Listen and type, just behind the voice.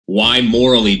why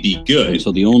morally be good? And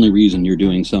so the only reason you're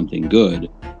doing something good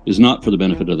is not for the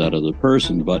benefit of that other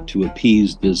person, but to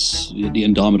appease the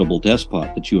indomitable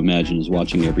despot that you imagine is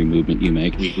watching every movement you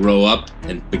make. We grow up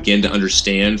and begin to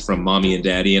understand from mommy and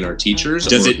daddy and our teachers.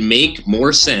 Does it make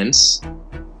more sense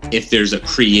if there's a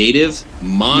creative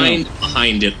mind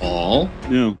behind it all?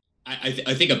 No. I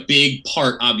think a big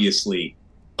part, obviously,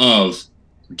 of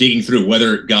digging through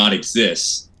whether God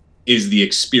exists is the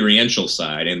experiential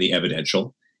side and the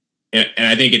evidential. And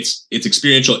I think it's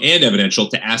experiential and evidential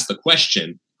to ask the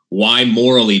question, why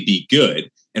morally be good?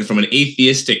 And from an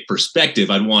atheistic perspective,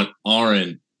 I'd want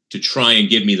Aron to try and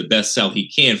give me the best sell he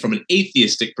can from an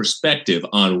atheistic perspective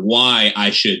on why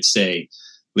I should, say,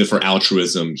 live for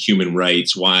altruism, human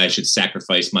rights, why I should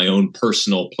sacrifice my own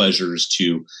personal pleasures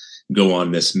to go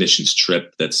on this missions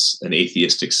trip that's an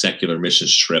atheistic, secular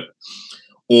missions trip.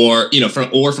 Or,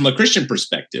 from a Christian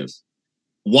perspective,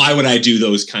 why would I do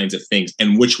those kinds of things?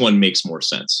 And which one makes more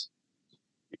sense?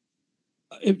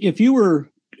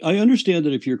 I understand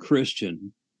that if you're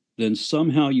Christian, then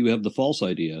somehow you have the false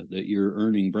idea that you're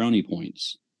earning brownie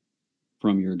points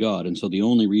from your God. And so the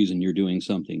only reason you're doing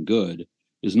something good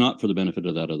is not for the benefit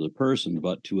of that other person,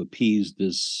 but to appease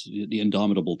the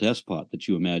indomitable despot that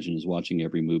you imagine is watching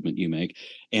every movement you make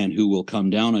and who will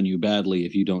come down on you badly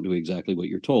if you don't do exactly what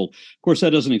you're told. Of course, that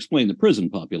doesn't explain the prison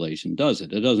population, does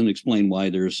it? It doesn't explain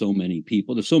why there are so many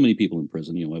people. There's so many people in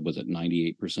prison. Was it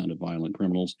 98% of violent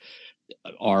criminals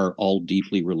are all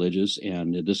deeply religious,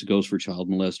 and this goes for child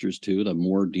molesters too. The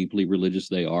more deeply religious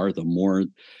they are, the more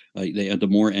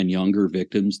and younger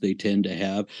victims they tend to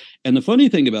have. And the funny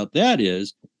thing about that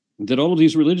is that all of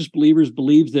these religious believers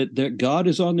believe that God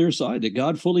is on their side, that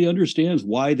God fully understands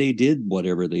why they did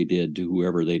whatever they did to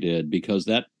whoever they did, because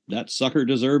that sucker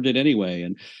deserved it anyway.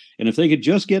 And if they could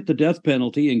just get the death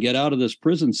penalty and get out of this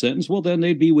prison sentence, well, then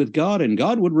they'd be with God, and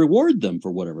God would reward them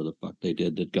for whatever the fuck they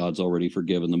did that God's already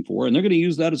forgiven them for. And they're going to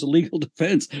use that as a legal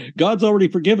defense. God's already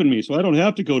forgiven me, so I don't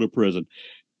have to go to prison.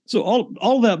 So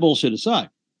all that bullshit aside.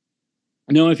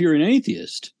 Now, if you're an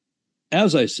atheist,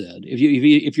 as I said,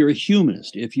 if you're a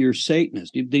humanist, if you're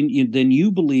Satanist, then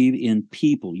you believe in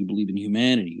people, you believe in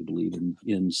humanity, you believe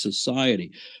in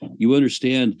society. You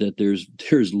understand that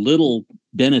there's little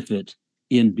benefit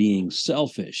in being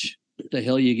selfish. What the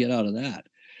hell you get out of that?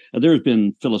 There's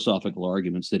been philosophical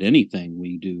arguments that anything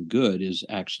we do good is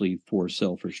actually for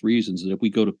selfish reasons, that if we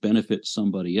go to benefit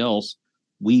somebody else,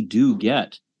 we do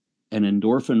get an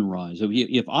endorphin rise.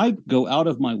 If I go out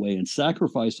of my way and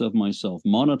sacrifice of myself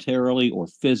monetarily or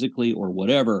physically or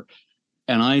whatever,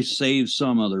 and I save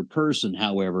some other person,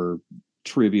 however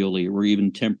trivially or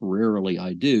even temporarily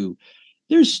I do,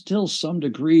 there's still some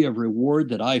degree of reward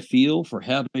that I feel for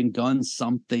having done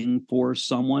something for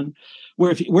someone.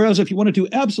 Whereas if you want to do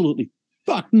absolutely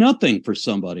fuck nothing for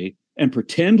somebody and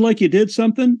pretend like you did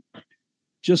something,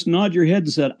 just nod your head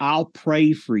and said, I'll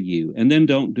pray for you, and then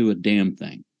don't do a damn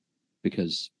thing,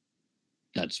 because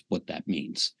that's what that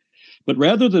means. But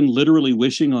rather than literally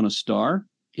wishing on a star,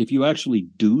 if you actually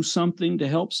do something to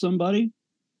help somebody,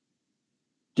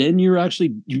 then you're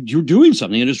doing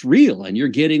something and it's real, and you're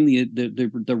getting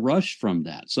the rush from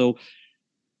that. So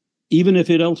even if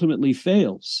it ultimately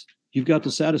fails, you've got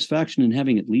the satisfaction in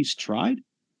having at least tried.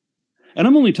 And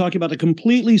I'm only talking about the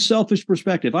completely selfish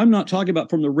perspective. I'm not talking about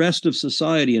from the rest of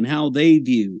society and how they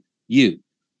view you,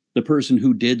 the person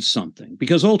who did something.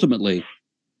 Because ultimately,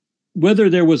 whether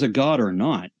there was a God or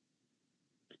not,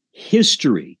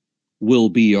 history will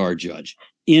be our judge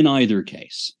in either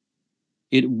case.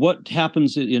 What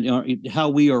happens in how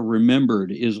we are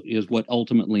remembered is what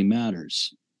ultimately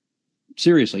matters.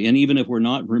 Seriously. And even if we're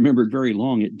not remembered very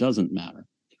long, it doesn't matter.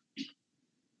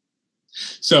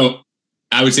 So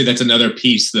I would say that's another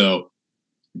piece, though,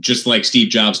 just like Steve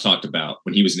Jobs talked about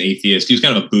when he was an atheist. He was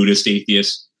kind of a Buddhist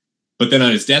atheist. But then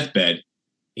on his deathbed,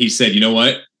 he said, you know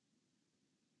what?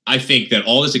 I think that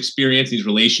all this experience, these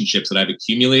relationships that I've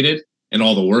accumulated and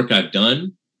all the work I've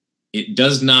done, it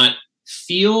does not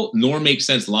feel nor make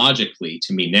sense logically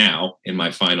to me now in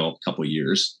my final couple of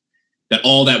years that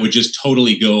all that would just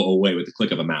totally go away with the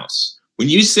click of a mouse. When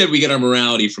you said we get our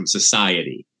morality from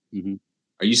society,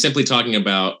 are you simply talking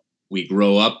about we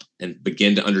grow up and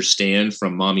begin to understand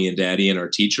from mommy and daddy and our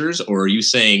teachers? Or are you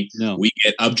saying we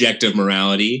get objective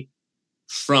morality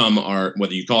from our,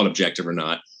 whether you call it objective or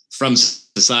not, from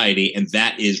society, and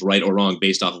that is right or wrong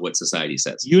based off of what society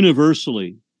says?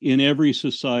 Universally, in every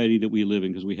society that we live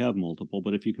in, because we have multiple,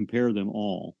 but if you compare them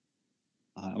all,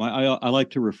 I like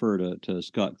to refer to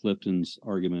Scott Clifton's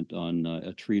argument on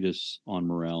a treatise on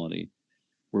morality,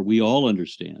 where we all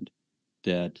understand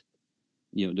that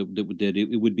that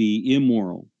it would be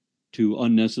immoral to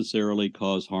unnecessarily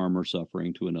cause harm or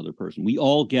suffering to another person. We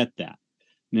all get that.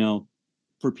 Now,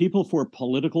 for people for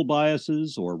political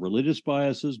biases or religious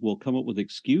biases will come up with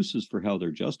excuses for how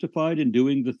they're justified in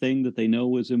doing the thing that they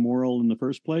know is immoral in the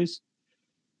first place.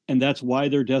 And that's why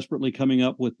they're desperately coming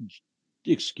up with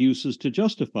excuses to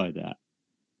justify that.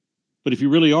 But if you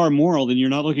really are moral, then you're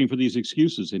not looking for these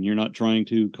excuses, and you're not trying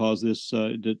to cause this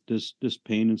this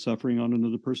pain and suffering on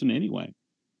another person anyway.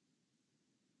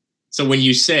 So when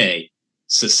you say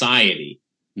society,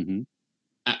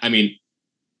 I mean,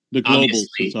 the global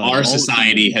obviously, society, our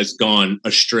society has gone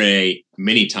astray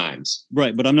many times.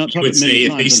 Right, but I'm not talking about many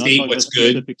times. If they state what's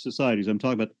good, specific societies. I'm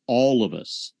talking about all of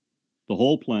us, the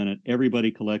whole planet,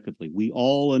 everybody collectively. We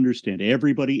all understand.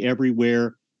 Everybody,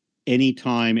 everywhere,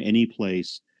 anytime, any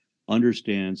place,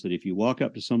 understands that if you walk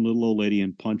up to some little old lady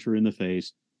and punch her in the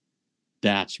face,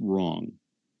 that's wrong.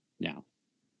 Now,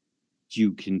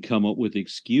 you can come up with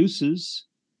excuses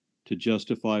to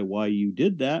justify why you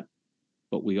did that,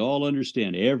 but we all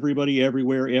understand. Everybody,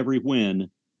 everywhere, every when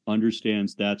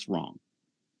understands that's wrong.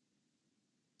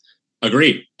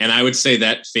 Agreed. And I would say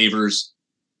that favors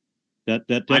that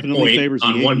definitely favors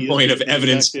on one point of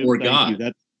evidence for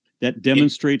God. That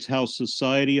demonstrates how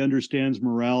society understands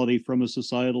morality from a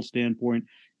societal standpoint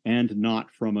and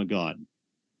not from a God.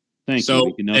 Thank you.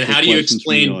 We can now and take how do you questions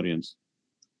from explain the audience?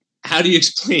 How do you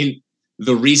explain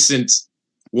the recent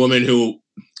woman who,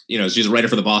 she's a writer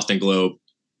for the Boston Globe,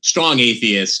 strong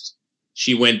atheist?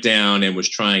 She went down and was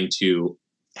trying to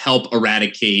help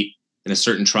eradicate in a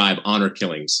certain tribe honor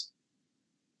killings.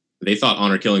 They thought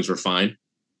honor killings were fine.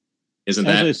 Isn't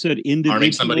that? As I said,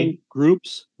 individual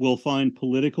groups will find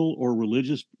political or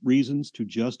religious reasons to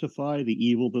justify the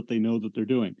evil that they know that they're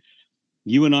doing.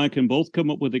 You and I can both come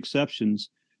up with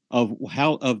exceptions of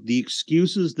the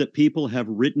excuses that people have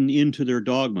written into their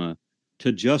dogma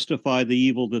to justify the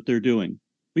evil that they're doing.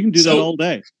 We can do that all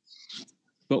day.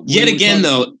 But yet again,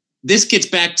 though, this gets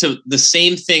back to the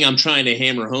same thing I'm trying to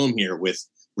hammer home here with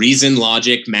reason,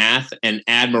 logic, math, and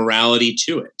add morality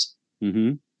to it.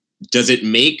 Mm-hmm. Does it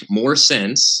make more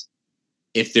sense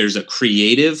if there's a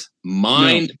creative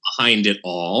mind behind it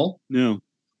all? No.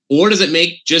 Or does it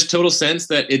make just total sense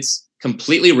that it's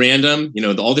completely random?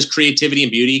 All this creativity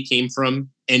and beauty came from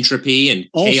entropy and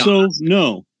chaos. Also,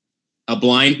 no. A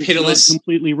blind, pitiless,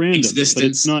 completely random existence. But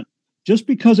it's not just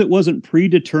because it wasn't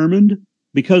predetermined,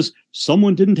 because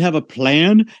someone didn't have a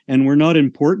plan and we're not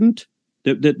important,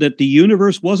 that the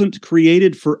universe wasn't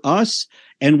created for us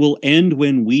and will end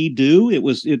when we do.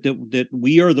 That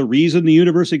we are the reason the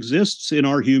universe exists in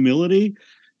our humility.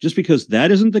 Just because that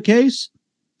isn't the case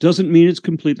doesn't mean it's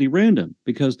completely random,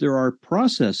 because there are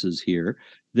processes here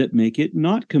that make it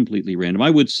not completely random.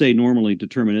 I would say normally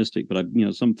deterministic, but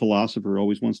some philosopher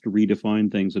always wants to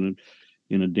redefine things in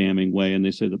a damning way, and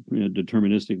they say that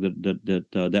deterministic,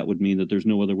 that would mean that there's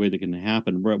no other way that can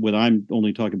happen. What I'm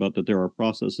only talking about, that there are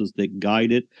processes that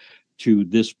guide it to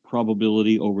this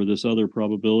probability over this other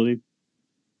probability,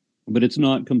 but it's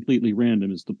not completely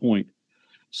random is the point.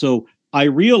 So I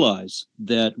realize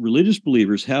that religious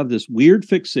believers have this weird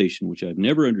fixation, which I've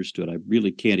never understood. I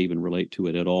really can't even relate to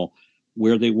it at all,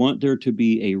 where they want there to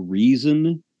be a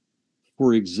reason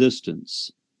for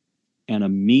existence and a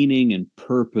meaning and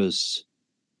purpose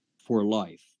for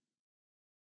life.